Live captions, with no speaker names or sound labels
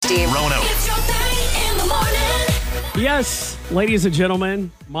Steve. Rono. It's your thing in the morning. Yes, ladies and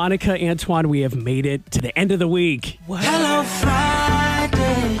gentlemen, Monica, Antoine, we have made it to the end of the week. Hello,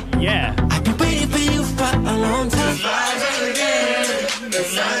 Friday. Yeah. I've been waiting for you for a long time.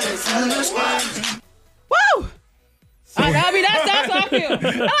 Woo! I mean, that's how I feel.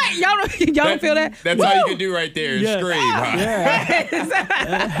 Y'all don't feel that? That's all you can do right there is scream. Huh?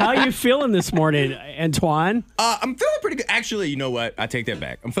 Yeah. How are you feeling this morning, Antoine? I'm feeling pretty good. Actually, you know what? I take that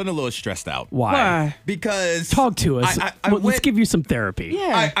back. I'm feeling a little stressed out. Why? Because Talk to us. Let's went- give you some therapy.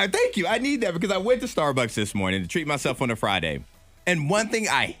 Yeah. I thank you. I need that because I went to Starbucks this morning to treat myself on a Friday. And one thing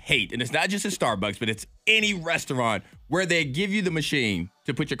I hate, and it's not just at Starbucks, but it's any restaurant where they give you the machine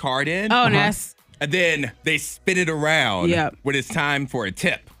to put your card in. Oh, nice. And then they spin it around when it's time for a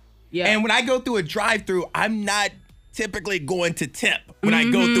tip. Yeah. And when I go through a drive-through, I'm not typically going to tip when I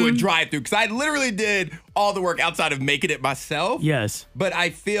go through a drive-through because I literally did all the work outside of making it myself. Yes. But I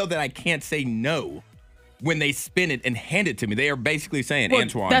feel that I can't say no when they spin it and hand it to me. They are basically saying,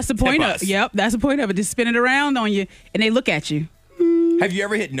 Antoine, that's the point tip of us. it. Yep, that's the point of it. Just spin it around on you, and they look at you. Have you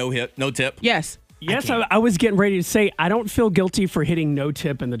ever hit no tip? Yes. Yes, I was getting ready to say, I don't feel guilty for hitting no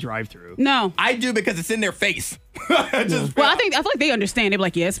tip in the drive-thru. No. I do because it's in their face. Well, I feel like they understand. They're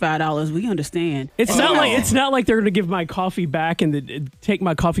like, yeah, it's $5. We understand. It's not like they're going to give my coffee back and take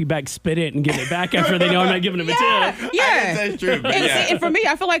my coffee back, spit it, and give it back after they know I'm not giving them a tip. I guess that's true. But And for me,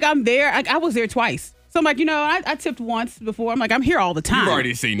 I feel like I'm there. I was there twice. So I'm like, I tipped once before. I'm like, I'm here all the time. You've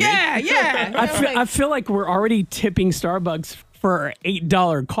already seen me. Yeah. I feel like we're already tipping Starbucks for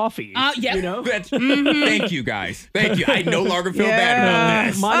 $8 coffee. Yeah. You know? Thank you, guys. Thank you. I no longer feel bad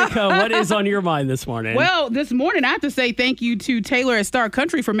about this. Monica, what is on your mind this morning? Well, this morning, I have to say thank you to Taylor at Star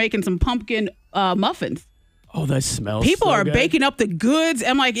Country for making some pumpkin muffins. Oh, that smells People so are good. baking up the goods.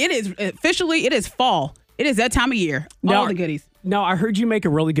 I'm like, it is fall. It is that time of year. All the goodies. Now, I heard you make a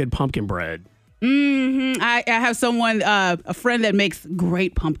really good pumpkin bread. I have someone, a friend that makes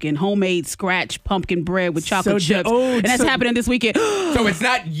great homemade scratch pumpkin bread with chocolate chips. And that's happening this weekend. So it's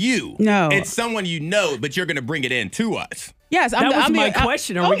not you. No. It's someone you know, but you're going to bring it in to us. Yes. That was my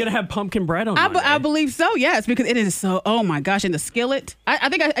question. Are we going to have pumpkin bread on Monday? I believe so, yes, because it is so, oh my gosh, and the skillet. I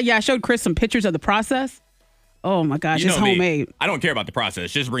think I showed Chris some pictures of the process. Oh my gosh, it's homemade. I don't care about the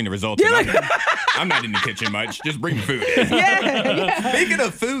process. Just bring the results. I'm not in the kitchen much. Just bring the food in. Yeah. Speaking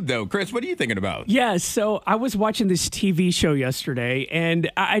of food, though, Chris, what are you thinking about? Yeah, so I was watching this TV show yesterday,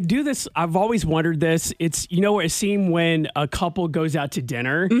 and I do this. I've always wondered this. It's, a scene when a couple goes out to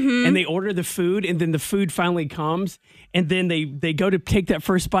dinner, and they order the food, and then the food finally comes, and then they go to take that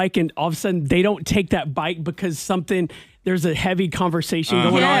first bite, and all of a sudden they don't take that bite because there's a heavy conversation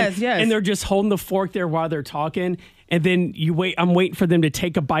going on. Yes. And they're just holding the fork there while they're talking. And then I'm waiting for them to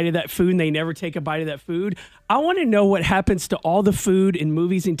take a bite of that food, and they never take a bite of that food. I want to know what happens to all the food in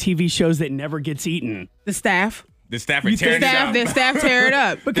movies and TV shows that never gets eaten. The staff. The staff are tearing it up. The staff tear it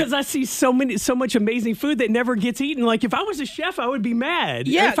up. Because I see so much amazing food that never gets eaten. Like if I was a chef, I would be mad.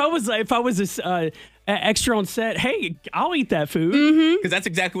 Yeah. If I was a extra on set, hey, I'll eat that food. Because that's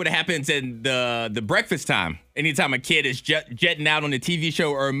exactly what happens in the breakfast time. Anytime a kid is jetting out on a TV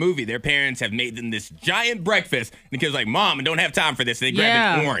show or a movie, their parents have made them this giant breakfast, and the kid's like, Mom, I don't have time for this. They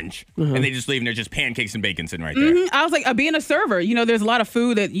grab an orange, and they just leave, and there's just pancakes and bacon sitting right there. I was like, being a server, there's a lot of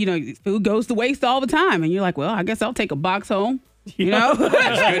food that, food goes to waste all the time. And you're like, well, I guess I'll take a box home, I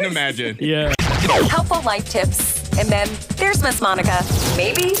just couldn't imagine. Yeah. Helpful life tips. And then there's Miss Monica.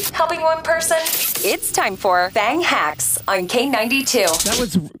 Maybe helping one person. It's time for Thang Hacks on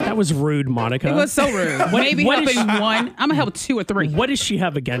K92. That was rude, Monica. It was so rude. Maybe helping one. I'm going to help 2 or 3. What does she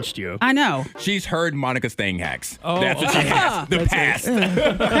have against you? I know. She's heard Monica's Thang Hacks. Oh. That's what she has. The past.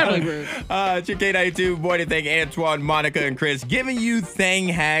 Incredibly rude. It's your K92 morning thing. Antoine, Monica, and Chris giving you Thang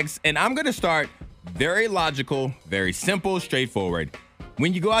Hacks. And I'm going to start very logical, very simple, straightforward.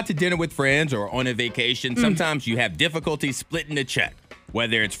 When you go out to dinner with friends or on a vacation, sometimes you have difficulty splitting the check.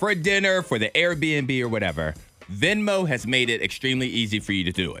 Whether it's for dinner, for the Airbnb, or whatever, Venmo has made it extremely easy for you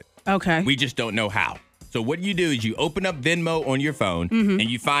to do it. Okay. We just don't know how. So what you do is you open up Venmo on your phone and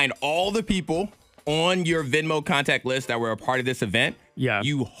you find all the people on your Venmo contact list that were a part of this event. Yeah.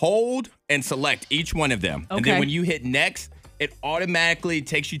 You hold and select each one of them. And then when you hit next, it automatically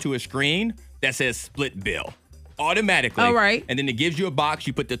takes you to a screen that says split bill. Automatically. All right. And then it gives you a box.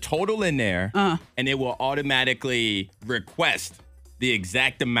 You put the total in there, and it will automatically request the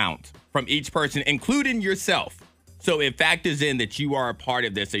exact amount from each person, including yourself. So it factors in that you are a part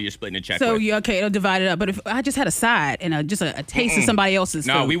of this, so you're splitting the check. So, with. okay, it'll divide it up. But if I just had a side and just a taste of somebody else's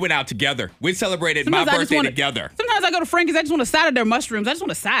No, food. we went out together. We celebrated Sometimes my I just birthday wanna- together. Sometimes I go to Frankie's, I just want a side of their mushrooms. I just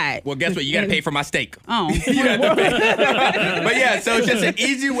want a side. Well, guess what? You got to pay for my steak. Oh. You have to pay. But yeah, so it's just an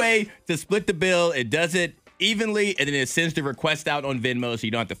easy way to split the bill. It does it evenly, and then it sends the request out on Venmo, so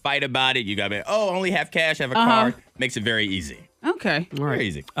you don't have to fight about it. You got to be, only have cash, have a card. Makes it very easy. Okay. Very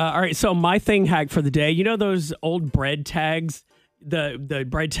easy. All right, so my thing hack for the day, you know those old bread tags, the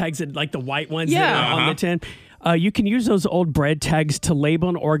bread tags that like the white ones that are on the tin? You can use those old bread tags to label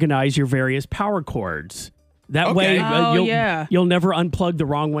and organize your various power cords. That way, you'll never unplug the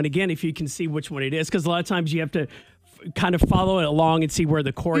wrong one again if you can see which one it is. Because a lot of times you have to kind of follow it along and see where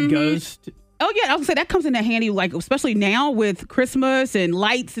the cord goes. Oh, yeah. I would say that comes in handy, like, especially now with Christmas and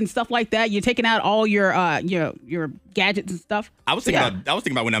lights and stuff like that. You're taking out all your gadgets and stuff. I was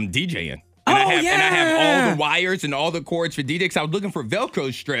thinking about when I'm DJing. And I have all the wires and all the cords for DJ. I was looking for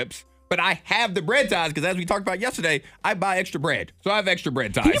Velcro strips, but I have the bread ties because, as we talked about yesterday, I buy extra bread. So I have extra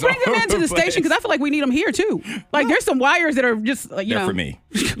bread ties. Can you bring them into the station? Because I feel like we need them here, too. Like, there's some wires that are just, They're for me.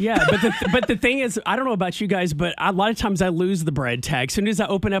 Yeah, but the thing is, I don't know about you guys, but a lot of times I lose the bread tag. As soon as I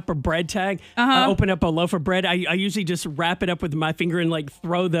open up a bread tag, open up a loaf of bread, I usually just wrap it up with my finger and like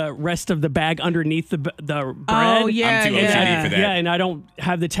throw the rest of the bag underneath the bread. Oh, yeah. I'm too OCD for that. Yeah, and I don't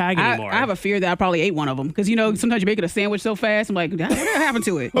have the tag anymore. I have a fear that I probably ate one of them. Because, sometimes you're making a sandwich so fast. I'm like, what happened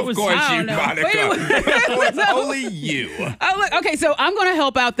to it? Of course you, Monica. Only you. Okay, so I'm going to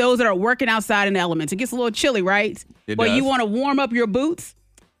help out those that are working outside in the elements. It gets a little chilly, right? It But does. you want to warm up your boots?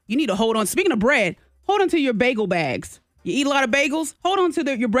 You need to hold on. Speaking of bread, hold on to your bagel bags. You eat a lot of bagels? Hold on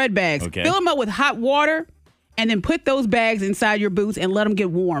to your bread bags. Okay. Fill them up with hot water and then put those bags inside your boots and let them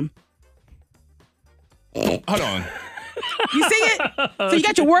get warm. Hold on. You see it? So you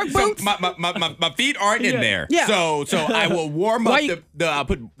got your work So boots? my feet aren't in there. Yeah. So I will warm up I'll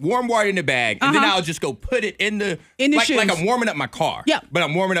put warm water in the bag, and then I'll just go put it in the shoes. like I'm warming up my car. Yeah. But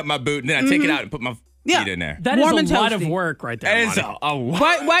I'm warming up my boot, and then I take it out and put my feet in there. That Warm is a and lot of toasty. work right there. That is Monica. a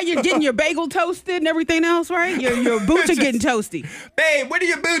lot. While you're getting your bagel toasted and everything else, right? Your boots are getting toasty. Babe, what are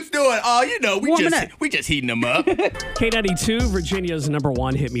your boots doing? Oh, Warming up. we just heating them up. K92, Virginia's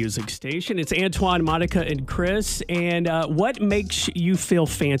 #1 hit music station. It's Antoine, Monica, and Chris. And what makes you feel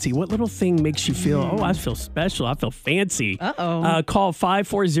fancy? What little thing makes you feel, I feel special, I feel fancy? Call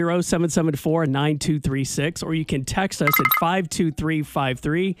 540-774-9236, or you can text us at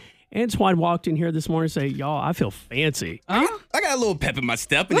 52353. Antoine walked in here this morning and said, y'all, I feel fancy. I got a little pep in my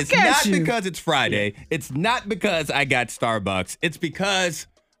step, and it's Look at not you. because it's Friday. It's not because I got Starbucks. It's because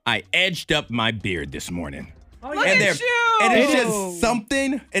I edged up my beard this morning. Look at you. And it's just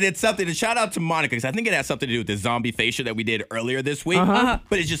something, and shout out to Monica, because I think it has something to do with the zombie facial that we did earlier this week. But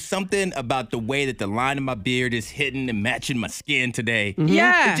it's just something about the way that the line of my beard is hidden and matching my skin today.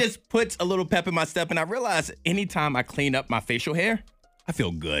 Yeah. It just puts a little pep in my step, and I realize anytime I clean up my facial hair, I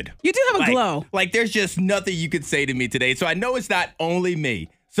feel good. You do have a glow. Like there's just nothing you could say to me today. So I know it's not only me.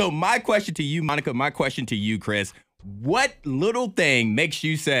 So my question to you, Monica, my question to you, Chris, what little thing makes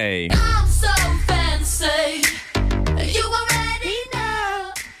you say, I'm so fancy. You already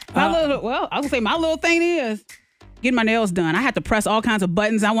know. I was gonna say my little thing is getting my nails done. I had to press all kinds of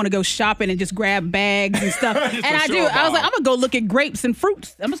buttons. I want to go shopping and just grab bags and stuff. And I do. I was like, I'm gonna go look at grapes and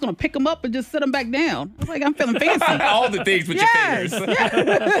fruits. I'm just gonna pick them up and just sit them back down. I was like, I'm feeling fancy. all the things with your fingers?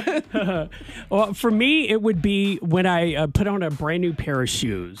 Well, for me, it would be when I put on a brand new pair of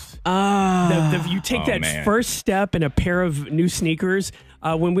shoes. You take that first step in a pair of new sneakers.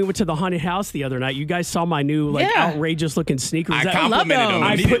 When we went to the haunted house the other night, you guys saw my new outrageous looking sneakers. I complimented them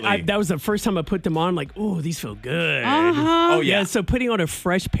immediately. That was the first time I put them on. I'm like, oh, these feel good. Oh, yeah. So putting on a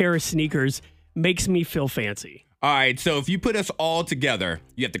fresh pair of sneakers makes me feel fancy. All right, so if you put us all together,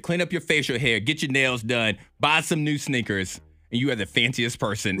 you have to clean up your facial hair, get your nails done, buy some new sneakers, and you are the fanciest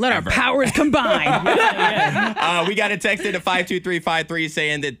person Let ever. our powers combine. We got a text in to 52353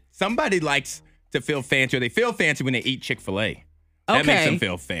 saying that somebody likes to feel fancy, or they feel fancy when they eat Chick-fil-A. That makes them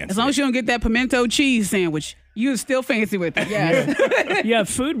feel fancy. As long as you don't get that pimento cheese sandwich, you're still fancy with it. Yes. Yeah,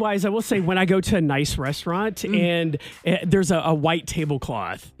 food-wise, I will say when I go to a nice restaurant and there's a white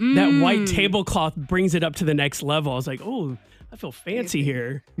tablecloth, that white tablecloth brings it up to the next level. I was like, oh, I feel fancy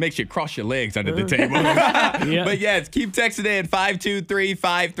here. Makes you cross your legs under the table. Yeah. But yes, keep texting in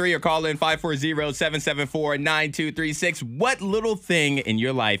 52353 or call in 540-774-9236. What little thing in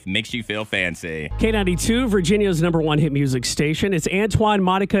your life makes you feel fancy? K92, Virginia's #1 hit music station. It's Antoine,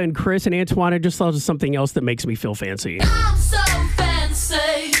 Monica, and Chris. And Antoine, I just thought of something else that makes me feel fancy. I'm so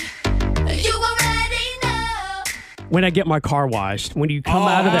fancy. You already know. When I get my car washed, when you come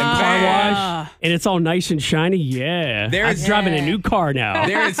out of that car wash and it's all nice and shiny, I'm driving a new car now.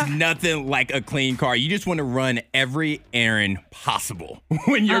 There is nothing like a clean car. You just want to run every errand possible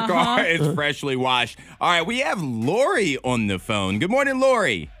when your car is freshly washed. All right, we have Lori on the phone. Good morning,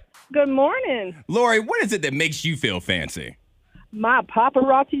 Lori. Good morning. Lori, what is it that makes you feel fancy? My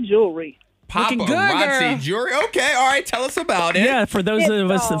paparazzi jewelry. Paparazzi jewelry. Okay, all right. Tell us about it. Yeah, for those of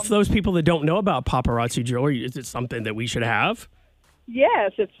us, for those people that don't know about paparazzi jewelry, is it something that we should have?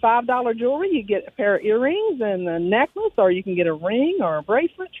 Yes, it's $5 jewelry. You get a pair of earrings and a necklace, or you can get a ring or a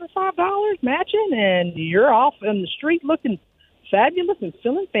bracelet for $5 matching, and you're off in the street looking fabulous and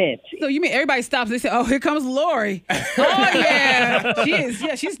feeling fancy. So you mean everybody stops and they say, oh, here comes Lori. Oh, yeah. She is.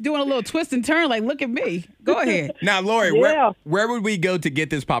 Yeah, she's doing a little twist and turn like, look at me. Go ahead. Now, Lori, where would we go to get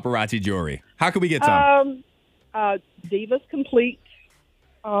this paparazzi jewelry? How could we get some? Divas Complete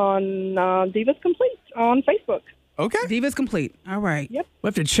on Facebook. Okay. Divas Complete. All right. Yep. We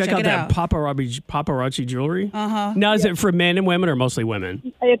have to check out that paparazzi jewelry. Now, is it for men and women or mostly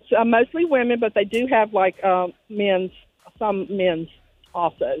women? It's mostly women, but they do have like some men's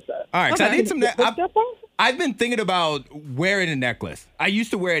also. So. All right. So I need some. I've been thinking about wearing a necklace. I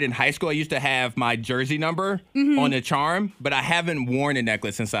used to wear it in high school. I used to have my jersey number on a charm, but I haven't worn a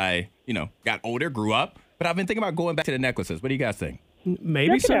necklace since I, got older, grew up. But I've been thinking about going back to the necklaces. What do you guys think?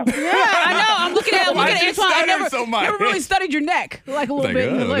 Maybe so. Yeah, I know. I'm looking at Antoine. I never really studied your neck like a little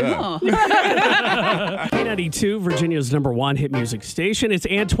bit. K92, Virginia's #1 hit music station. It's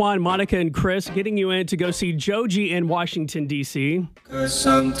Antoine, Monica, and Chris getting you in to go see Joji in Washington, D.C. 'Cause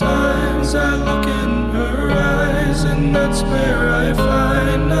sometimes I look in her eyes and that's where I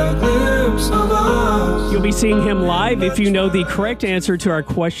find a glimpse of us. You'll be seeing him live if you know the correct answer to our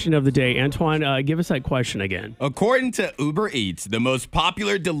question of the day. Antoine, give us that question again. According to Uber Eats, the most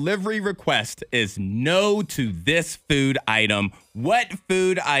popular delivery request is no to this food item. What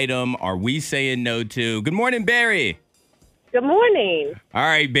food item are we saying no to? Good morning, Barry. Good morning. All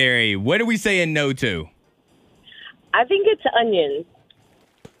right, Barry. What are we saying no to? I think it's onions.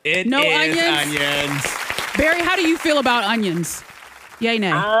 It No is onions? Barry, how do you feel about onions? Yay,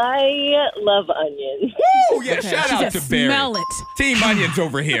 nay. I love onions. Woo! Yeah, shout out to Barry. Smell it. Team Onions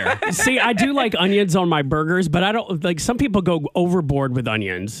over here. See, I do like onions on my burgers, but I don't like. Some people go overboard with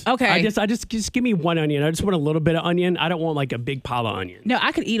onions. Okay. I just give me one onion. I just want a little bit of onion. I don't want like a big pile of onion. No,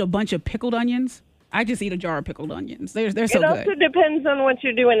 I could eat a bunch of pickled onions. I just eat a jar of pickled onions. They're so It good. also depends on what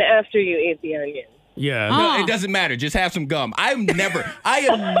you're doing after you eat the onions. Yeah. No, it doesn't matter. Just have some gum. I am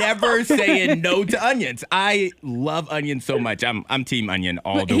never saying no to onions. I love onions so much. I'm team onion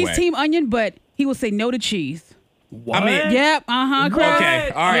all the way. He's team onion, but he will say no to cheese. What? I mean, Yep. Chris. okay.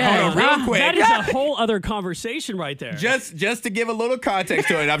 All right. Hold on, real quick. That is a whole other conversation right there. Just to give a little context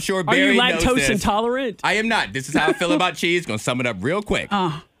to it, I'm sure Are Barry you knows lactose this. intolerant? I am not. This is how I feel about cheese. Gonna sum it up real quick.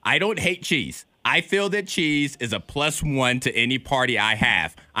 I don't hate cheese. I feel that cheese is a +1 to any party I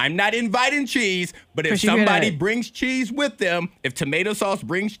have. I'm not inviting cheese, but if somebody brings cheese with them, if tomato sauce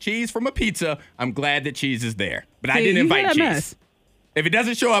brings cheese from a pizza, I'm glad that cheese is there. But I didn't invite cheese. Mess. If it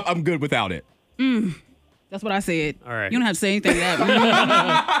doesn't show up, I'm good without it. That's what I said. All right. You don't have to say anything to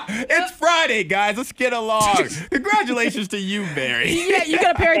that. It's Friday, guys. Let's get along. Congratulations to you, Barry. Yeah, you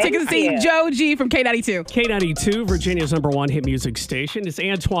got a pair of tickets to see Joe G from K92. K92, Virginia's #1 hit music station. It's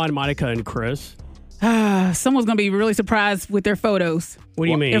Antoine, Monica, and Chris. Someone's going to be really surprised with their photos. What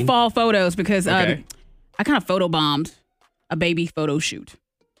do you mean? Their fall photos, because Okay. I kind of photobombed a baby photo shoot.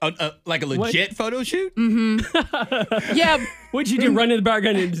 Like a legit photo shoot? Yeah. What'd you do? Run in the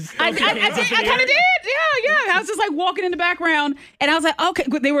background and just I kind of did. Yeah. I was just like walking in the background, and I was like, okay.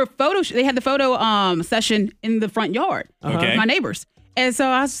 They were they had the photo session in the front yard Okay. with my neighbors, and so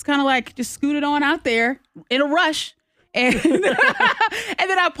I was just kind of like just scooted on out there in a rush, and and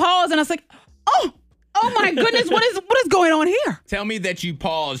then I paused and I was like, oh my goodness, what is going on here? Tell me that you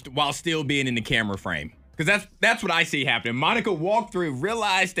paused while still being in the camera frame. Because that's what I see happening. Monica walked through,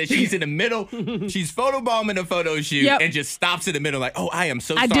 realized that she's in the middle. She's photobombing a photo shoot and just stops in the middle like, oh, I am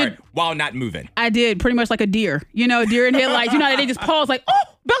so sorry, while not moving. I did pretty much like a deer. A deer in headlights. They just pause like, oh,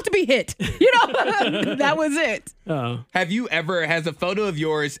 about to be hit. That was it. Has a photo of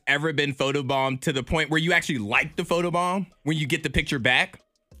yours ever been photobombed to the point where you actually like the photobomb when you get the picture back?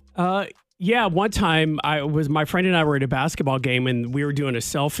 Yeah, one time my friend and I were at a basketball game and we were doing a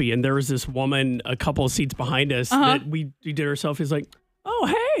selfie, and there was this woman a couple of seats behind us that we did our selfies like,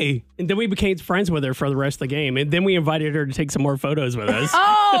 Oh, hey. And then we became friends with her for the rest of the game. And then we invited her to take some more photos with us.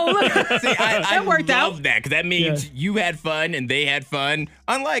 Oh, look. See, I That worked love out. that because that means you had fun and they had fun.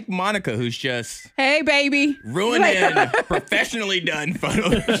 Unlike Monica, who's just Hey, baby. ruining professionally done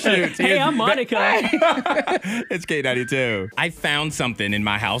photo shoots. Hey, I'm Monica. It's K92. I found something in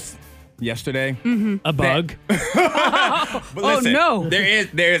my house yesterday. A bug. But listen, no. there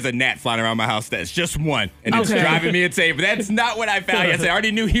is a gnat flying around my house that's just one, and it's Okay. driving me insane. But that's not what I found yesterday. I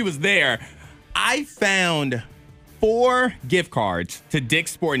already knew he was there. I found 4 gift cards to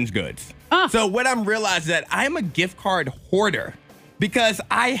Dick's Sporting Goods. So what I'm realizing is that I'm a gift card hoarder because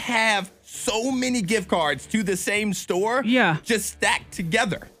I have so many gift cards to the same store, just stacked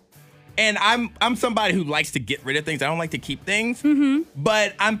together. And I'm somebody who likes to get rid of things. I don't like to keep things.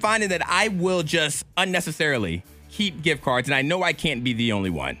 But I'm finding that I will just unnecessarily keep gift cards, and I know I can't be the only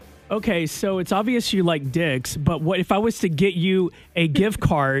one. Okay, so it's obvious you like Dick's, but what if I was to get you a gift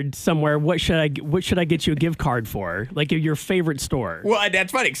card somewhere? What should I get you a gift card for? Like your favorite store? Well,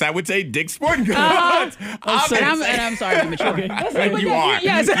 that's funny because I would say Dick's Sporting Goods. And I'm sorry, I'm mature. And you are.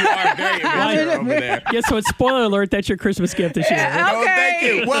 Yes. You are very immature over there. Yeah, so it's spoiler alert. That's your Christmas gift this year. Oh, thank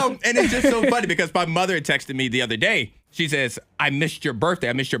you. Well, and it's just so funny because my mother had texted me the other day. She says, I missed your birthday.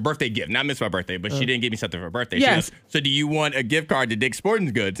 I missed your birthday gift. Not missed my birthday, but she didn't give me something for my birthday. Yes. She goes, so do you want a gift card to Dick's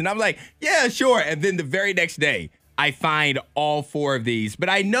Sporting Goods? And I'm like, yeah, sure. And then the very next day, I find all 4 of these. But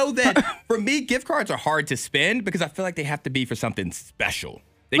I know that for me, gift cards are hard to spend because I feel like they have to be for something special.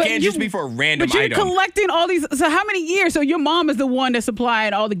 They can't just be for a random But you're item. collecting all these. So how many years? So your mom is the one that's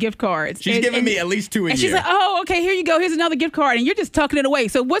supplying all the gift cards. She's giving me at least 2 a year. And she's like, oh, okay, here you go. Here's another gift card. And you're just tucking it away.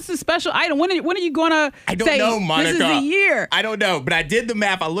 So what's the special item? When are you going to I don't say, know, Monica. this is the year? I don't know, but I did the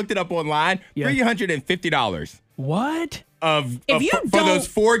math. I looked it up online. $350 What? for those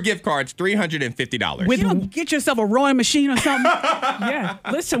 4 gift cards. $350. You don't get yourself a rowing machine or something. Yeah.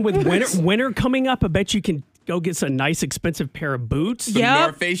 Listen, with winter coming up, I bet you can go get a nice expensive pair of boots. Some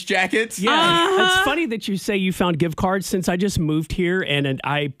North Face jackets. Yeah, it's funny that you say you found gift cards since I just moved here and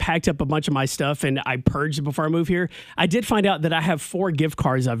I packed up a bunch of my stuff and I purged before I moved here. I did find out that I have 4 gift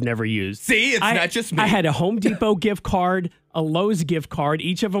cards I've never used. See, it's not just me. I had a Home Depot gift card, a Lowe's gift card.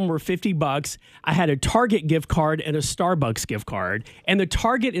 Each of them were $50. I had a Target gift card and a Starbucks gift card. And the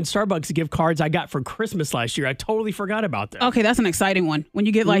Target and Starbucks gift cards I got for Christmas last year. I totally forgot about them. Okay, that's an exciting one. When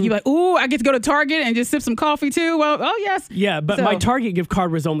you get you're like, ooh, I get to go to Target and just sip some coffee too. Well, oh yes. Yeah, but my Target gift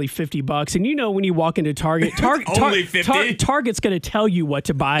card was only $50. And you know when you walk into Target, Only 50? Target's going to tell you what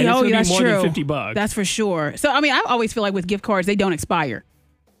to buy. And it's Oh, going to that's be more true. than $50. That's for sure. So, I mean, I always feel like with gift cards, they don't expire.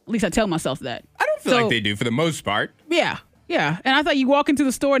 At least I tell myself that. I don't feel like they do for the most part. Yeah. Yeah. And I thought you walk into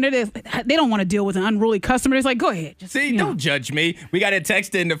the store and they don't want to deal with an unruly customer. It's like, go ahead. Just, See, don't judge me. We got a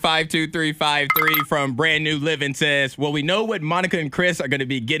text into 52353 from Brand New Living says, well, we know what Monica and Chris are going to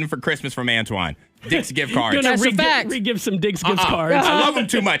be getting for Christmas from Antoine. Dick's gift cards. Gonna That's a fact. re-give some Dick's gift cards. I love them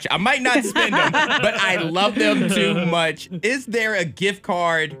too much. I might not spend them, but I love them too much. Is there a gift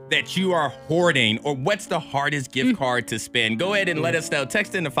card that you are hoarding, or what's the hardest gift card to spend? Go ahead and let us know.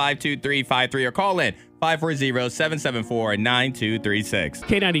 Text into 52353 or call in 540-774-9236.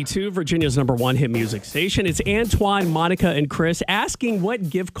 K92, Virginia's #1 hit music station. It's Antoine, Monica, and Chris asking what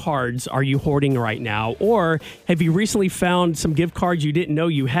gift cards are you hoarding right now? Or have you recently found some gift cards you didn't know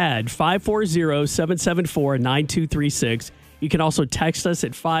you had? 540-774-9236. You can also text us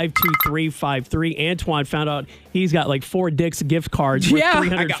at 52353. Antoine found out he's got like 4 Dick's gift cards worth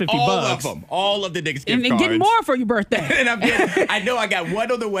 $350. I got all of them. All of the Dick's gift and cards. getting more for your birthday. And I know I got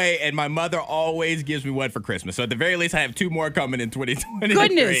one on the way, and my mother always gives me one for Christmas. So at the very least, I have 2 more coming in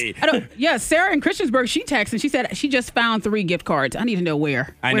 2023. Goodness. Sarah in Christiansburg, she texted. She said she just found 3 gift cards. I need to know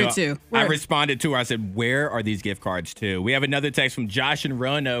where. I Where know. to? I responded to her. I said, where are these gift cards to? We have another text from Josh in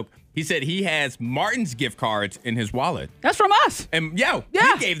Roanoke. He said he has Martin's gift cards in his wallet. That's from us. And we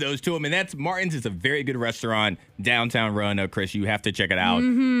gave those to him. And that's Martin's is a very good restaurant downtown Roanoke, Chris. You have to check it out.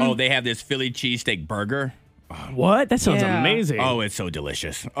 Oh, they have this Philly cheesesteak burger. What? That sounds amazing. Oh, it's so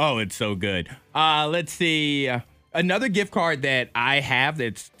delicious. Oh, it's so good. Let's see. Another gift card that I have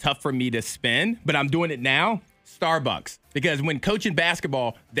that's tough for me to spend, but I'm doing it now, Starbucks. Because when coaching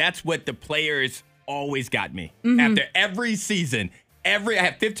basketball, that's what the players always got me. After every season, I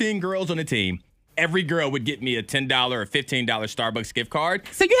have 15 girls on the team. Every girl would get me a $10 or $15 Starbucks gift card.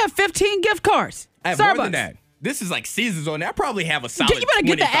 So you have 15 gift cards. I have Starbucks. more than that. This is like seasons on that. I probably have a solid You better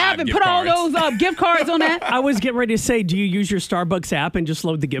get the app and put all those gift cards on that. I was getting ready to say, do you use your Starbucks app and just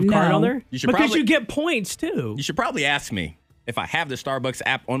load the gift card on there? You should because probably- you get points too. You should probably ask me. if I have the Starbucks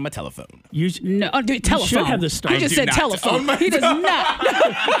app on my telephone. No, telephone. should have the Starbucks. He just said not. telephone. He does not.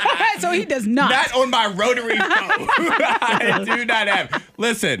 So he does not. Not on my rotary phone. I do not have.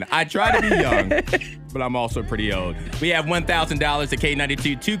 Listen, I try to be young, but I'm also pretty old. We have $1,000 to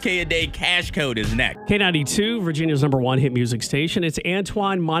K92. 2K a day cash code is next. K92, Virginia's #1 hit music station. It's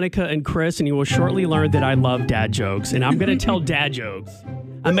Antoine, Monica, and Chris, and you will shortly learn that I love dad jokes, and I'm going to tell dad jokes.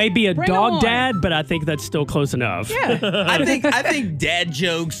 I may be a dog dad, but I think that's still close enough. Yeah. I think dad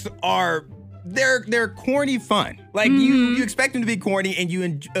jokes are they're corny fun. Like you expect them to be corny and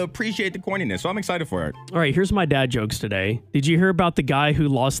you appreciate the corniness. So I'm excited for it. All right, here's my dad jokes today. Did you hear about the guy who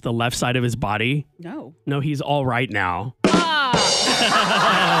lost the left side of his body? No. No, he's all right now.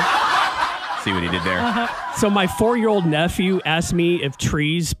 See what he did there? So my 4-year-old nephew asked me if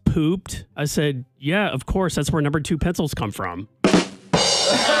trees pooped. I said, yeah, of course. That's where number 2 pencils come from.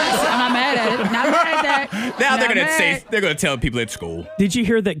 I'm not mad at it. Not mad at that. Now they're gonna tell people at school. Did you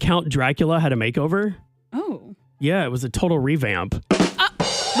hear that Count Dracula had a makeover? Oh. Yeah, it was a total revamp.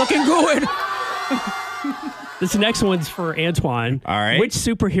 Looking good. This next one's for Antoine. All right. Which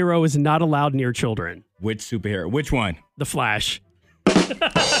superhero is not allowed near children? Which superhero? Which one? The Flash. Makes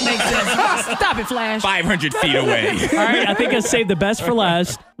sense. Stop it, Flash. 500 feet away. All right, I think I saved the best for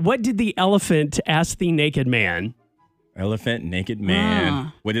last. What did the elephant ask the naked man? Elephant, naked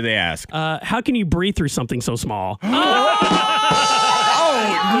man. What did they ask? How can you breathe through something so small? Oh,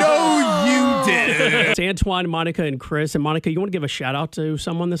 no, you didn't. It's Antoine, Monica, and Chris. And Monica, you want to give a shout out to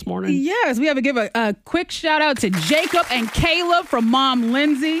someone this morning? Yes, we have to give a quick shout out to Jacob and Caleb from Mom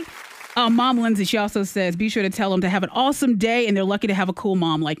Lindsay. Mom Lindsay, she also says, be sure to tell them to have an awesome day and they're lucky to have a cool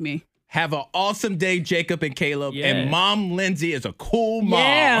mom like me. Have an awesome day, Jacob and Caleb. Yeah. And Mom Lindsay is a cool mom.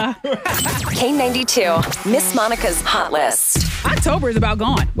 Yeah. K92, Miss Monica's Hot List. October is about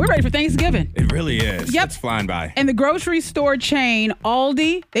gone. We're ready for Thanksgiving. It really is. Yep. It's flying by. And the grocery store chain,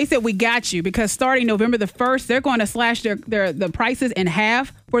 Aldi, they said we got you because starting November the 1st, they're going to slash the prices in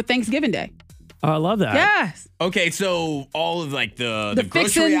half for Thanksgiving Day. Oh, I love that. Yes. Okay, so all of like the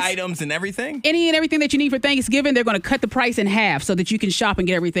grocery fixins, items and everything? Any and everything that you need for Thanksgiving, they're going to cut the price in half so that you can shop and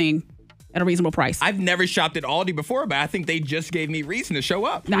get everything at a reasonable price. I've never shopped at Aldi before, but I think they just gave me reason to show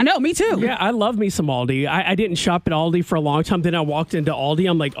up. I know, me too. Yeah, I love me some Aldi. I didn't shop at Aldi for a long time. Then I walked into Aldi.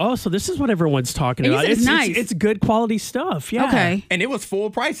 I'm like, oh, so this is what everyone's talking And you about. said it's nice. It's good quality stuff. Yeah. Okay. And it was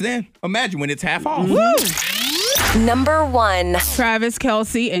full price then. Imagine when it's half off. Woo! Number 1. Travis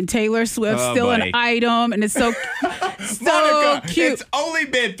Kelce and Taylor Swift still buddy. an item, and it's so Monica, cute. it's only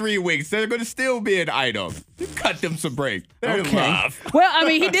been 3 weeks. They're going to still be an item. Cut them some break. They're in love. Well, I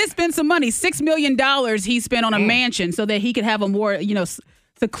mean, he did spend some money. $6 million he spent on a mansion so that he could have a more,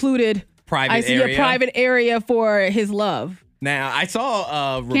 secluded Private area. private area for his love. Now, I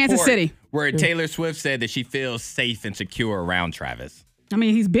saw a report Kansas City. where Taylor Swift said that she feels safe and secure around Travis. I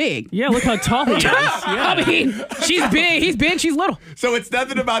mean, he's big. Yeah, look how tall he is. Yeah. I mean, she's big. He's big. She's little. So it's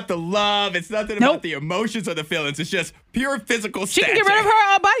nothing about the love. It's nothing about the emotions or the feelings. It's just pure physical She stature. can get rid of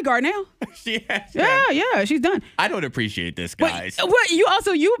her bodyguard now. She has. Yeah, she's done. I don't appreciate this, guys. What you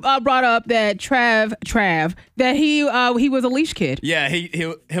brought up that Trav that he was a leash kid. Yeah,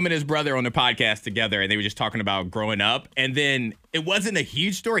 him and his brother on the podcast together, and they were just talking about growing up. And then it wasn't a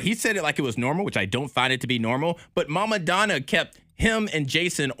huge story. He said it like it was normal, which I don't find it to be normal. But Mama Donna kept him and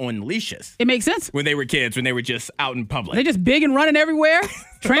Jason on leashes. It makes sense. When they were kids, when they were just out in public. They're just big and running everywhere,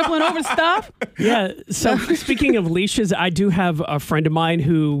 trampling over stuff. Yeah. So speaking of leashes, I do have a friend of mine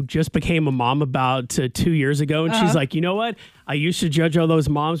who just became a mom about 2 years ago. And she's like, you know what? I used to judge all those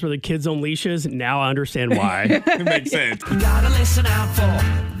moms with their kids on leashes. Now I understand why. It makes sense. You gotta listen out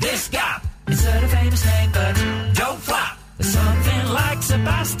for this guy. It's a famous name, but don't flop. Something like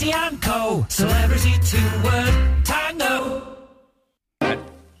Sebastian Coe. Celebrity 2-word tango.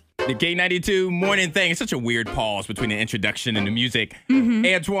 The K92 morning thing. It's such a weird pause between the introduction and the music.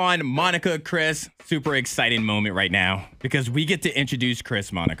 Antoine, Monica, Chris, super exciting moment right now because we get to introduce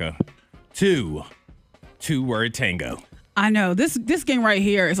Chris, Monica, to 2-word tango. I know this game right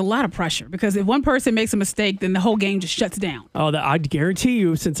here is a lot of pressure because if one person makes a mistake, then the whole game just shuts down. Oh, I guarantee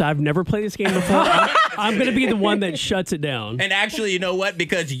you, since I've never played this game before, I'm going to be the one that shuts it down. And actually, you know what?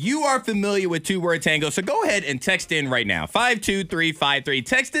 Because you are familiar with 2-word tango, so go ahead and text in right now. 52353.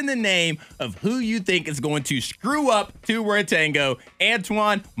 Text in the name of who you think is going to screw up 2-word tango.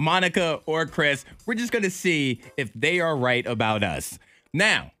 Antoine, Monica, or Chris. We're just going to see if they are right about us.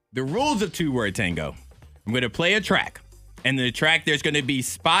 Now, the rules of 2-word tango. I'm going to play a track. And in the track, there's going to be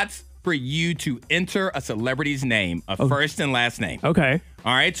spots for you to enter a celebrity's name, a first and last name. Okay.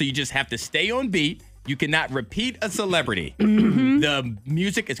 All right, so you just have to stay on beat. You cannot repeat a celebrity. The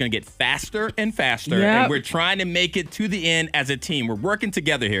music is going to get faster and faster, and we're trying to make it to the end as a team. We're working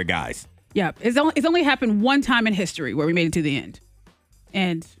together here, guys. Yeah, it's only happened one time in history where we made it to the end.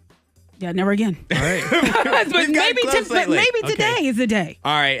 And, yeah, never again. All right. but maybe today is the day.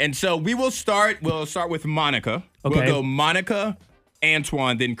 All right, and so we'll start with Monica. Okay. We'll go Monica,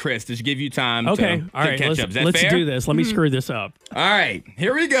 Antoine, then Chris, to give you time to All right. catch up. Is that let's fair? do this. Let me screw this up. All right,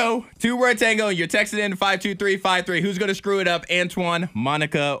 here we go. 2-word tango, and you're texting in 52353. Who's going to screw it up, Antoine,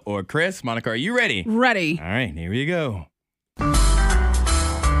 Monica, or Chris? Monica, are you ready? Ready. All right, here we go.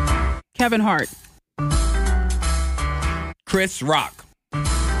 Kevin Hart. Chris Rock.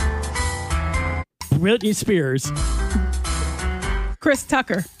 Britney Spears. Chris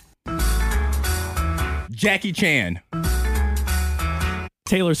Tucker. Jackie Chan.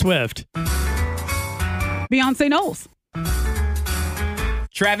 Taylor Swift. Beyonce Knowles.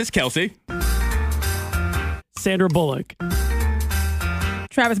 Travis Kelce. Sandra Bullock.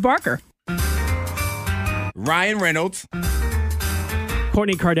 Travis Barker. Ryan Reynolds.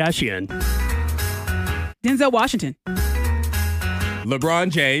 Kourtney Kardashian. Denzel Washington.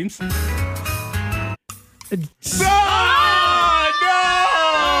 LeBron James.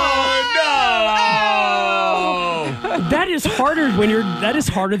 That is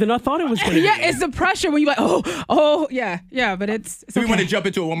harder than I thought it was going to be. Yeah, it's the pressure when you're like, yeah, but it's Do we okay. want to jump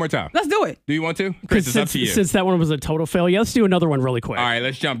into it one more time? Let's do it. Do you want to? Chris, it's up to you. Since that one was a total failure, let's do another one really quick. All right,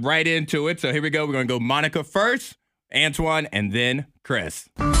 let's jump right into it. So here we go. We're going to go Monica first, Antoine, and then Chris.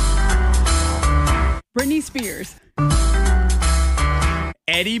 Britney Spears.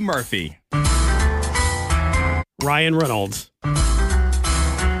 Eddie Murphy. Ryan Reynolds.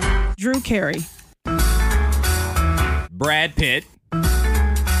 Drew Carey. Brad Pitt.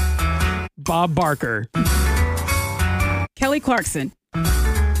 Bob Barker. Kelly Clarkson.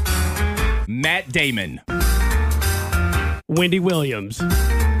 Matt Damon. Wendy Williams.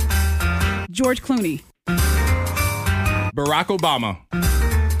 George Clooney. Barack Obama.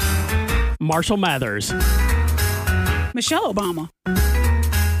 Marshall Mathers. Michelle Obama.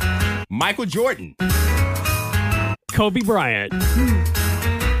 Michael Jordan. Kobe Bryant.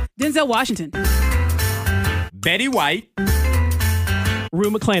 Denzel Washington. Betty White.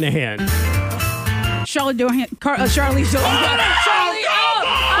 Rue McClanahan. Charlotte Charlize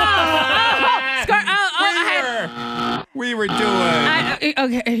We were doing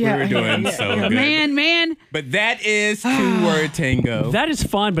so good. Man. But that is 2-word tango. That is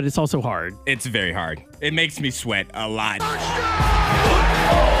fun, but it's also hard. It's very hard. It makes me sweat a lot.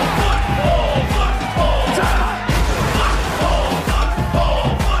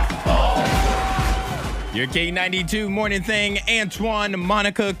 Your K92 morning thing, Antoine,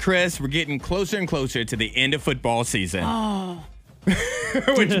 Monica, Chris. We're getting closer and closer to the end of football season. Oh.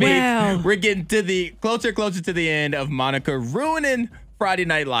 Which means we're getting closer to the end of Monica ruining Friday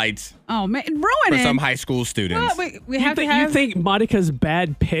Night Lights. Oh, man, ruining for some high school students. Well, we have to have. You think Monica's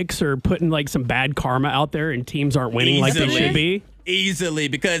bad picks are putting like some bad karma out there and teams aren't winning like they should be? Easily,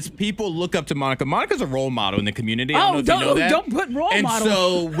 because people look up to Monica. Monica's a role model in the community. I don't know if you know that. Don't put role model. And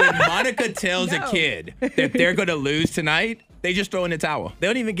so when Monica tells a kid that they're going to lose tonight, they just throw in the towel. They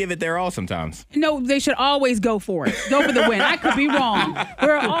don't even give it their all sometimes. No, they should always go for it. Go for the win. I could be wrong.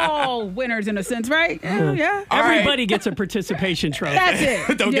 We're all winners in a sense, right? Yeah. Everybody gets a participation trophy. That's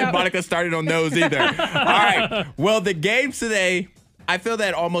it. Don't get Monica started on those either. All right. Well, the games today, I feel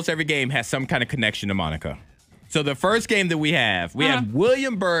that almost every game has some kind of connection to Monica. So the first game that we have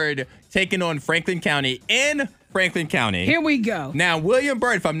William Byrd taking on Franklin County in Franklin County. Here we go. Now, William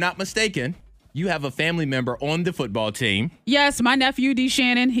Byrd, if I'm not mistaken, you have a family member on the football team. Yes, my nephew, D.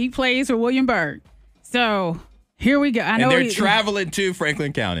 Shannon, he plays for William Byrd. So here we go. I know and they're traveling to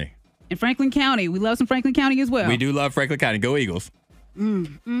Franklin County. In Franklin County. We love some Franklin County as well. We do love Franklin County. Go Eagles. I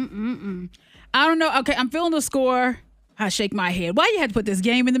don't know. Okay, I'm feeling the score. I shake my head. Why you had to put this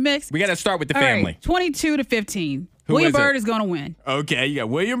game in the mix? We got to start with the All family. Right, 22-15. Who William is Byrd it? is going to win. Okay, you got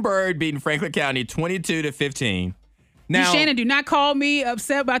William Byrd beating Franklin County 22-15. Now, Shannon, do not call me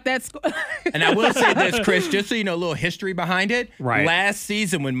upset about that score. And I will say this, Chris, just so you know a little history behind it. Right. Last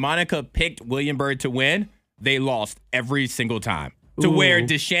season when Monica picked William Byrd to win, they lost every single time. To where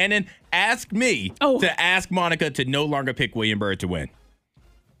DeShannon asked me to ask Monica to no longer pick William Byrd to win.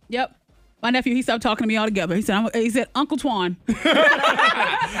 Yep. My nephew, he stopped talking to me altogether. He said, Uncle Twan.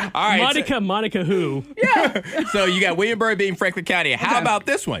 All right. Monica who? So you got William Byrd beating Franklin County. How about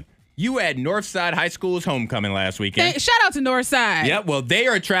this one? You had Northside High School's homecoming last weekend. Shout out to Northside. Yep, well, they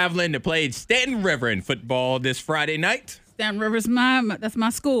are traveling to play Stanton River in football this Friday night. Stanton River's that's my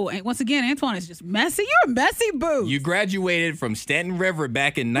school. And once again, Antoine is just messy. You're a messy boo. You graduated from Stanton River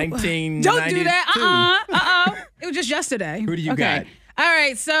back in 1992. Don't do that. It was just yesterday. Who do you got? All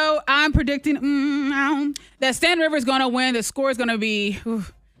right, so I'm predicting that Stanton River is going to win. The score is going to be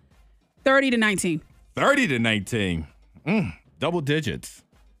 30-19. 30-19. Double digits.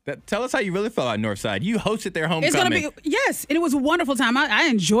 Tell us how you really felt at Northside. You hosted their homecoming. It's going to be, yes, and it was a wonderful time. I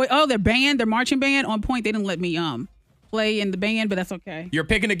enjoyed, their marching band on point. They didn't let me play in the band, but that's okay. You're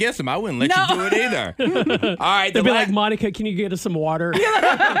picking against them. I wouldn't let you do it either. All right. They'll be like, Monica, can you get us some water? We're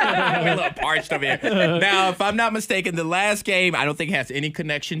a little parched over here. Now, if I'm not mistaken, the last game, I don't think has any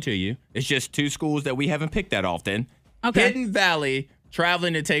connection to you. It's just two schools that we haven't picked that often. Okay. Hidden Valley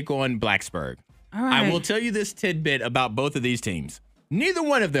traveling to take on Blacksburg. All right. I will tell you this tidbit about both of these teams. Neither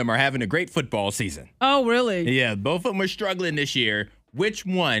one of them are having a great football season. Oh, really? Yeah, both of them are struggling this year. Which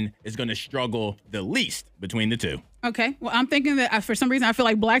one is going to struggle the least between the two? Okay. Well, I'm thinking that for some reason I feel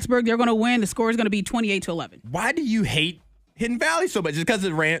like Blacksburg, they're going to win. The score is going to be 28-11. Why do you hate Hidden Valley so much? Is it because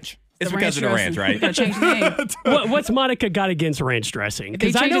of the ranch? It's because of the ranch, right? We got to change the name. What's Monica got against ranch dressing? They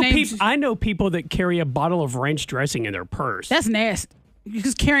Because changed the name. I know people that carry a bottle of ranch dressing in their purse. That's nasty. You're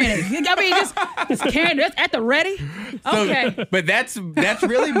just carrying it. I mean, just carrying it at the ready. Okay. But that's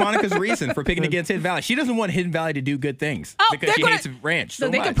really Monica's reason for picking against Hidden Valley. She doesn't want Hidden Valley to do good things because she hates ranch so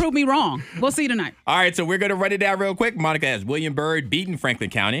they much. can prove me wrong. We'll see you tonight. All right, so we're going to run it down real quick. Monica has William Byrd beating Franklin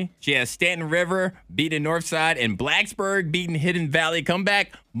County. She has Stanton River beating Northside and Blacksburg beating Hidden Valley. Come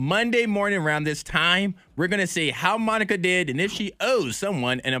back Monday morning around this time. We're going to see how Monica did and if she owes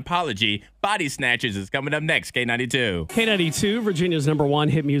someone an apology. Body Snatchers is coming up next, K92. K92, Virginia's #1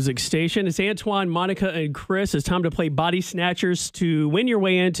 hit music station. It's Antoine, Monica, and Chris. It's time to play Body Snatchers to win your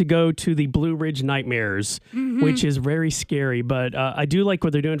way in to go to the Blue Ridge Nightmares, which is very scary. But I do like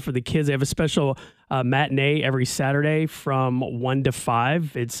what they're doing for the kids. They have a special matinee every Saturday from 1 to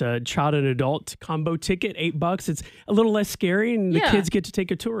 5. It's a child and adult combo ticket, $8. It's a little less scary, and the kids get to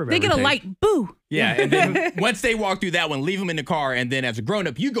take a tour of it. They get a light boo. Yeah, and then once they walk through that one, leave them in the car, and then as a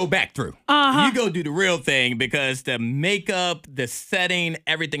grown-up, you go back through. You go do the real thing because the makeup, the setting,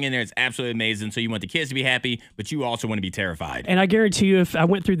 everything in there is absolutely amazing. So you want the kids to be happy, but you also want to be terrified. And I guarantee you, if I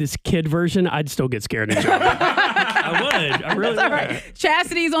went through this kid version, I'd still get scared and jump. I would. I really would. All right.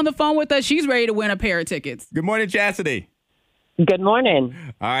 Chastity's on the phone with us. She's ready to win a pair of tickets. Good morning, Chastity. Good morning.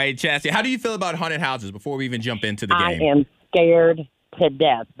 All right, Chastity, how do you feel about haunted houses before we even jump into the I game? am scared to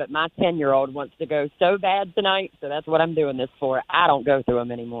death, but my 10-year-old wants to go so bad tonight, so that's what I'm doing this for. I don't go through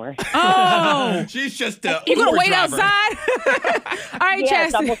them anymore. Oh. She's just You going to wait outside? All right,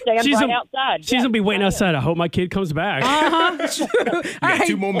 Yes, I'm Chastity. going to stand right outside. She's going to be waiting outside. I hope my kid comes back. You got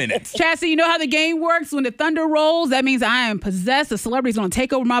 2 more minutes. Chastity, you know how the game works? When the thunder rolls, that means I am possessed. A celebrity's going to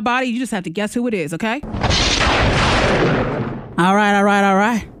take over my body. You just have to guess who it is, okay? All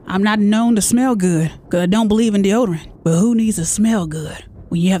right. I'm not known to smell good because I don't believe in deodorant. But who needs to smell good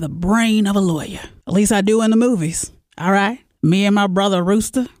when you have the brain of a lawyer? At least I do in the movies. All right? Me and my brother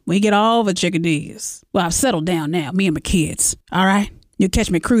Rooster, we get all the chickadees. Well, I've settled down now, me and my kids. All right? You'll catch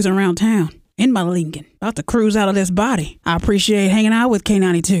me cruising around town in my Lincoln. About to cruise out of this body. I appreciate hanging out with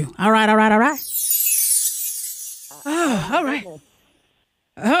K92. All right. Oh, all right.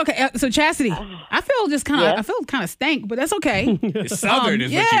 Okay, so Chastity, I feel just kind of, Yes? I feel kind of stank, but that's okay. It's Southern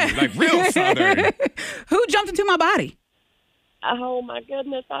is what yeah. you like, real Southern. Who jumped into my body? Oh, my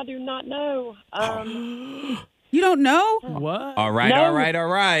goodness, I do not know. You don't know? What? All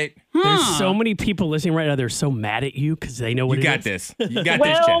right. There's so many people listening right now. They're so mad at you because they know what You it got is. this. You got this,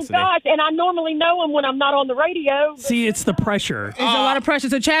 Well, Chastity. gosh, and I normally know them when I'm not on the radio. See, it's the pressure. There's a lot of pressure.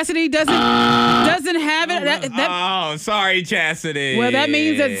 So Chastity doesn't have it. Oh, sorry, Chastity. Well, that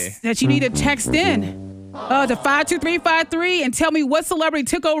means that you need to text in to 52353 and tell me what celebrity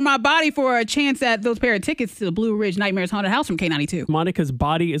took over my body for a chance at those pair of tickets to the Blue Ridge Nightmares Haunted House from K92. Monica's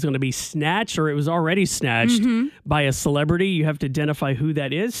body is going to be snatched, or it was already snatched by a celebrity. You have to identify who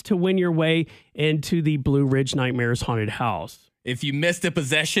that is to win your way into the Blue Ridge Nightmares Haunted House. If you missed a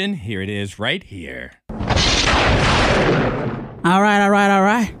possession, here it is right here. All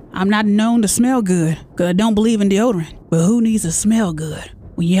right. I'm not known to smell good because I don't believe in deodorant. But who needs to smell good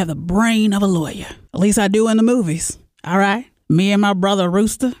when you have the brain of a lawyer? At least I do in the movies. All right? Me and my brother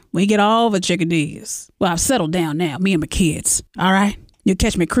Rooster, we get all the chickadees. Well, I've settled down now, me and my kids. All right? You'll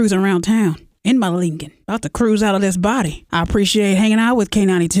catch me cruising around town in my Lincoln. About to cruise out of this body. I appreciate hanging out with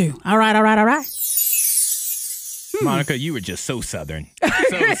K92. All right. Monica, you were just so Southern.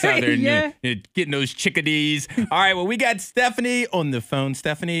 So Southern. Yeah. Getting those chickadees. All right, well, we got Stephanie on the phone.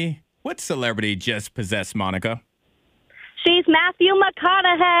 Stephanie, what celebrity just possessed Monica? She's Matthew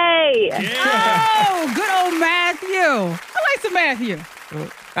McConaughey. Oh, good old Matthew. I like some Matthew.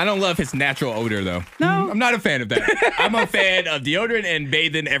 I don't love his natural odor, though. No? I'm not a fan of that. I'm a fan of deodorant and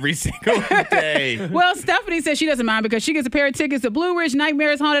bathing every single day. Well, Stephanie says she doesn't mind because she gets a pair of tickets to Blue Ridge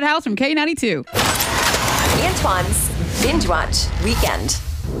Nightmares Haunted House from K92. Antoine's Binge Watch Weekend.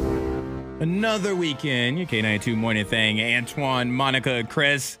 Another weekend, your K92 morning thing. Antoine, Monica,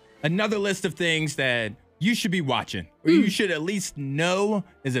 Chris. Another list of things that you should be watching, or you should at least know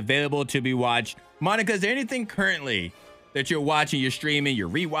is available to be watched. Monica, is there anything currently that you're watching, you're streaming, you're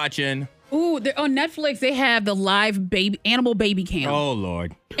rewatching? Ooh, on Netflix, they have the live animal baby cam. Oh,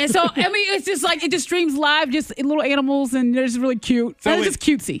 Lord. And so, I mean, it's just like, it just streams live, just little animals, and they're just really cute. So it's just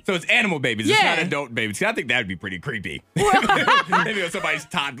cutesy. So it's animal babies. Yeah. It's not adult babies. I think that would be pretty creepy. Maybe with somebody's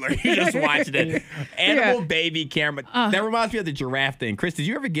toddler, you're just watching it. Animal baby camera. That reminds me of the giraffe thing. Chris, did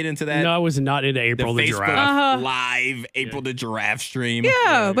you ever get into that? No, I was not into April the Facebook giraffe. live April the giraffe stream.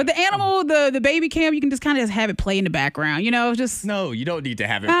 Yeah, but the animal, the baby cam, you can just kind of have it play in the background, just. No, you don't need to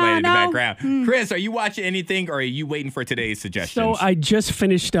have it play in the background. Chris, are you watching anything, or are you waiting for today's suggestions? So I just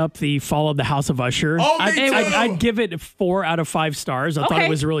finished up the Fall of the House of Usher. Oh, me too. I'd give it 4 out of 5 stars. I thought it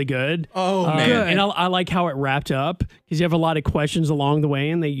was really good. Oh, man. Good. And I like how it wrapped up because you have a lot of questions along the way,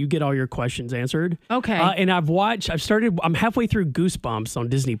 and you get all your questions answered. Okay. And I'm halfway through Goosebumps on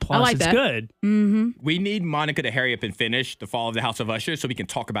Disney Plus. I like it's that. good. We need Monica to hurry up and finish The Fall of the House of Usher so we can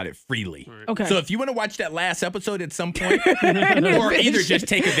talk about it freely. Okay. So if you want to watch that last episode at some point, or either just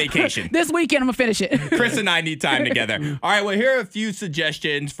take a vacation. This weekend, I'm going to finish it. Chris and I need time together. All right, well, here are a few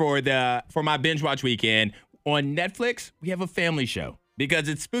suggestions for my binge watch weekend. On Netflix, we have a family show because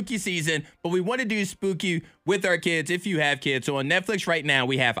it's spooky season, but we want to do spooky with our kids if you have kids. So on Netflix right now,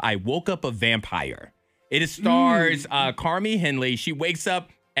 we have I Woke Up a Vampire. It stars Carmi Henley. She wakes up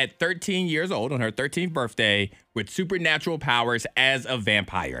at 13 years old on her 13th birthday with supernatural powers as a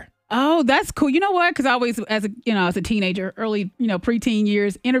vampire. Oh, that's cool. You know what? Because I always, as a teenager, early, preteen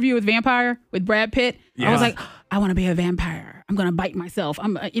years, Interview with Vampire with Brad Pitt. Yeah. I was like, I want to be a vampire. I'm going to bite myself.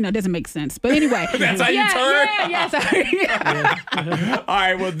 It doesn't make sense. But anyway. That's how you turn? Yeah. All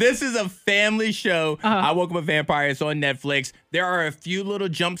right. Well, this is a family show. I Woke Up a Vampire. It's on Netflix. There are a few little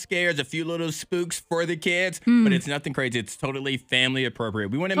jump scares, a few little spooks for the kids, but it's nothing crazy. It's totally family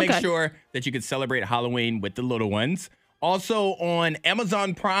appropriate. We want to make sure that you can celebrate Halloween with the little ones. Also on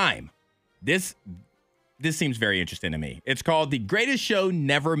Amazon Prime, this seems very interesting to me. It's called The Greatest Show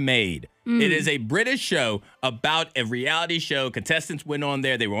Never Made. It is a British show about a reality show. Contestants went on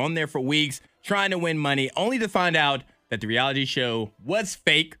there. They were on there for weeks trying to win money, only to find out that the reality show was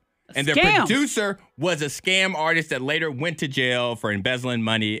fake. And the producer was a scam artist that later went to jail for embezzling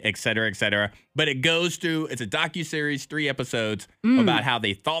money, et cetera, et cetera. But it goes through, it's a docuseries, 3 episodes about how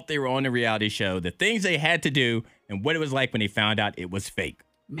they thought they were on a reality show, the things they had to do, and what it was like when they found out it was fake.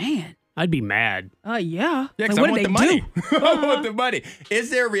 Man. I'd be mad. Yeah. Yeah, because like, I want the money. I want the money. Is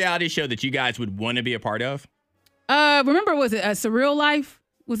there a reality show that you guys would want to be a part of? Remember, was it Surreal Life?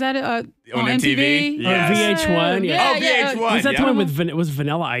 Was that on MTV? Yes. VH1. Yeah. VH1. Was that the one with was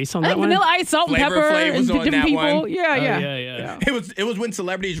Vanilla Ice on that one? Vanilla Ice, Salt and Flavor Pepper, Flav was and on different that people. one. Yeah. It was when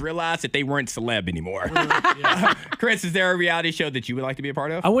celebrities realized that they weren't celeb anymore. Chris, is there a reality show that you would like to be a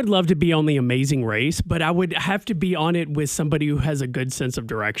part of? I would love to be on The Amazing Race, but I would have to be on it with somebody who has a good sense of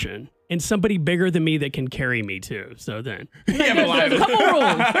direction. And somebody bigger than me that can carry me too. So then, you have a lot of Couple rules.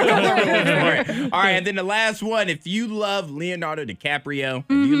 All right, and then the last one. If you love Leonardo DiCaprio,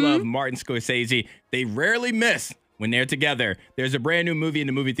 if you love Martin Scorsese, they rarely miss when they're together. There's a brand new movie in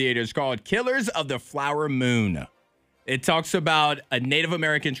the movie theaters called Killers of the Flower Moon. It talks about a Native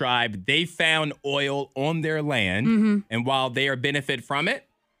American tribe. They found oil on their land, and while they are benefit from it,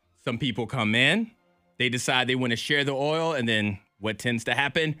 some people come in. They decide they want to share the oil, and then what tends to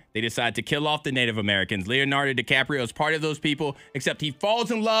happen? They decide to kill off the Native Americans. Leonardo DiCaprio is part of those people, except he falls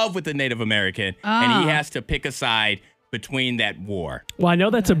in love with the Native American, and he has to pick a side between that war. well, I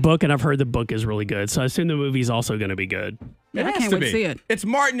know that's a book, and I've heard the book is really good. So I assume the movie's also going to be good. I has can't to wait to be. see it. It's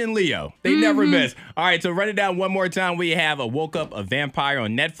Martin and Leo. They never miss. All right, so run it down one more time. We have I Woke Up a Vampire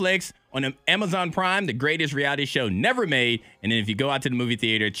on Netflix. On Amazon Prime, the greatest reality show never made. And then if you go out to the movie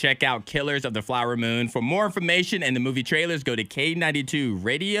theater, check out Killers of the Flower Moon. For more information and the movie trailers, go to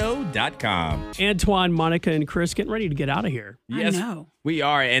K92radio.com. Antoine, Monica, and Chris getting ready to get out of here. Yes, I know. we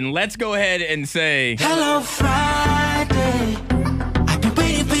are. And let's go ahead and say... Hello, Friday. I've been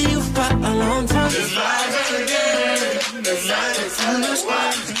waiting for you for a long time.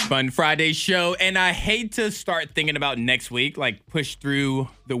 Fun Friday show. And I hate to start thinking about next week, like push through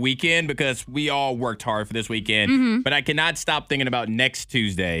the weekend because we all worked hard for this weekend. But I cannot stop thinking about next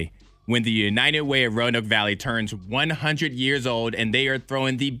Tuesday when the United Way of Roanoke Valley turns 100 years old, and they are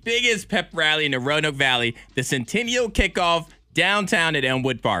throwing the biggest pep rally in the Roanoke Valley, the Centennial Kickoff downtown at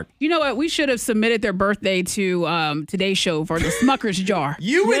Elmwood Park. You know what? We should have submitted their birthday to Today's Show for the Smucker's jar.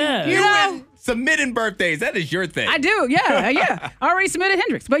 You and submitting birthdays. That is your thing. I do. Yeah. I already submitted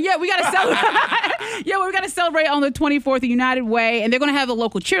Hendrix. But yeah, we got to celebrate. We got to celebrate on the 24th, the United Way. And they're going to have the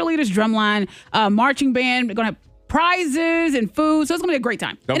local cheerleaders, drumline, marching band. They're going to have prizes and food. So it's going to be a great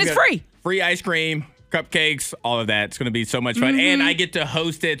time. And it's free. Free ice cream, cupcakes, all of that. It's going to be so much fun. And I get to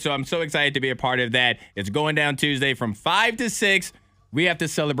host it, so I'm so excited to be a part of that. It's going down Tuesday from 5 to 6. We have to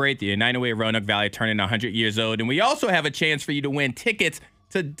celebrate the United Way of Roanoke Valley turning 100 years old. And we also have a chance for you to win tickets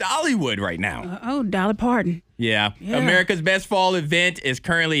to Dollywood right now. Dolly Parton. Yeah. America's Best Fall event is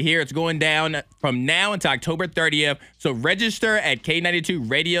currently here. It's going down from now until October 30th. So register at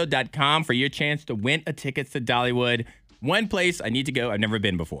K92radio.com for your chance to win a ticket to Dollywood. One place I need to go. I've never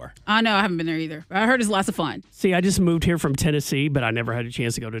been before. I know. I haven't been there either. I heard it's lots of fun. See, I just moved here from Tennessee, but I never had a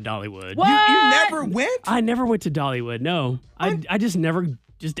chance to go to Dollywood. What? You never went? I never went to Dollywood. No. I just never...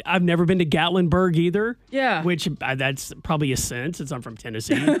 I've never been to Gatlinburg either. Yeah. Which that's probably a sin since I'm from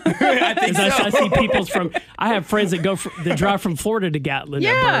Tennessee. I think so. I see people's I have friends that drive from Florida to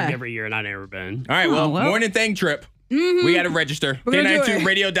Gatlinburg every year, and I've never been. All right, well, morning thing trip. We got to register.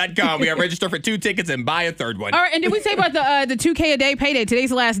 K92radio.com. We got to register for 2 tickets and buy a third one. All right, and did we say about the $2K a day payday? Today's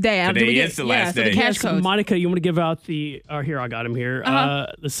the last day. Today is the last day. So the cash codes. Monica, you want to give out the... here, I got him here.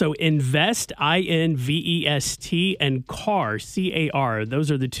 So invest, INVEST, and CAR, CAR.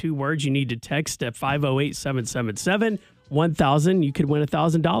 Those are the 2 words you need to text at 508-777. 1,000, you could win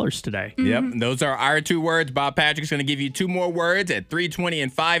 $1,000 today. Yep, those are our 2 words. Bob Patrick's going to give you 2 more words at 3:20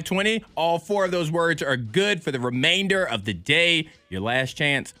 and 5:20. All 4 of those words are good for the remainder of the day. Your last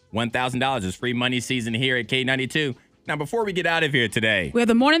chance, $1,000 is free money season here at K92. Now, before we get out of here today, we have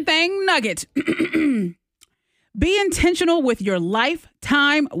the morning thing nugget. Be intentional with your life,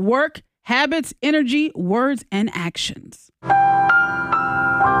 time, work, habits, energy, words, and actions.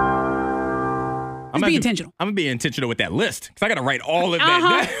 Be intentional. I'm going to be intentional with that list because I got to write all of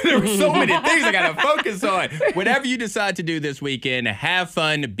that. There were so many things I got to focus on. Whatever you decide to do this weekend, have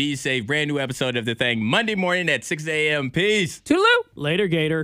fun, be safe. Brand new episode of The Thang Monday morning at 6 a.m. Peace. Toodaloo. Later, Gator.